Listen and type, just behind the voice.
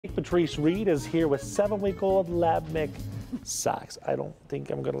Patrice Reed is here with 7-week-old Lab Mick Socks. I don't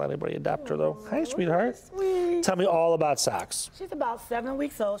think I'm going to let anybody adopt her, though. Hi, sweetheart. Sweet. Tell me all about Socks. She's about 7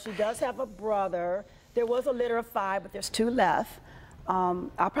 weeks old. She does have a brother. There was a litter of 5, but there's 2 left.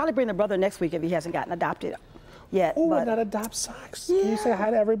 I'll probably bring the brother next week if he hasn't gotten adopted yet. Oh, and not adopt Socks. Yeah. Can you say hi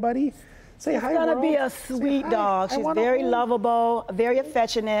to everybody? Say hi, She's going to world. be a sweet dog. She's very lovable, very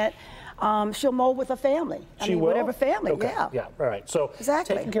affectionate. She'll mold with a family. I mean, will? whatever family, okay. yeah. Yeah, all right. So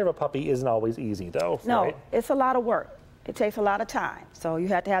exactly. Taking care of a puppy isn't always easy, though, No, right? it's a lot of work. It takes a lot of time. So you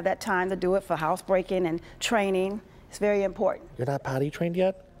have to have that time to do it for housebreaking and training. It's very important. You're not potty trained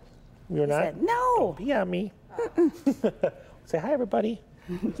yet? You're not? Said, no. Don't pee on me. Say hi, everybody.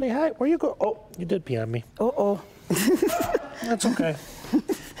 Say hi. Where you go? Oh, you did pee on me. Uh-oh. That's okay.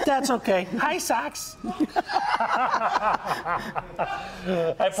 That's okay. Hi, Socks. I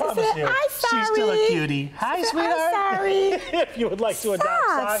promise you, she's still a cutie. Hi, sweetheart. I'm sorry. If you would like to adopt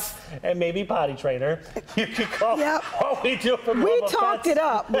Socks and maybe potty train her, you can call. Yep. What we do for We talked it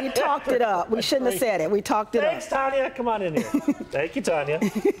up. We talked it up. We shouldn't have said it. We talked it Thanks, up. Tanya. Come on in here. Thank you, Tanya.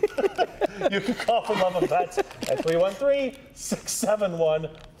 You can call for Love of Pets at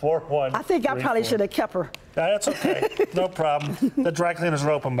 313-671-4134. I think I probably should have kept her. That's okay. No problem. The dry cleaners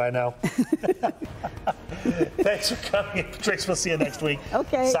are open by now. Thanks for coming, Patrice. We'll see you next week.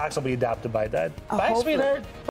 Okay. Socks will be adopted by then. Bye, hopefully. sweetheart.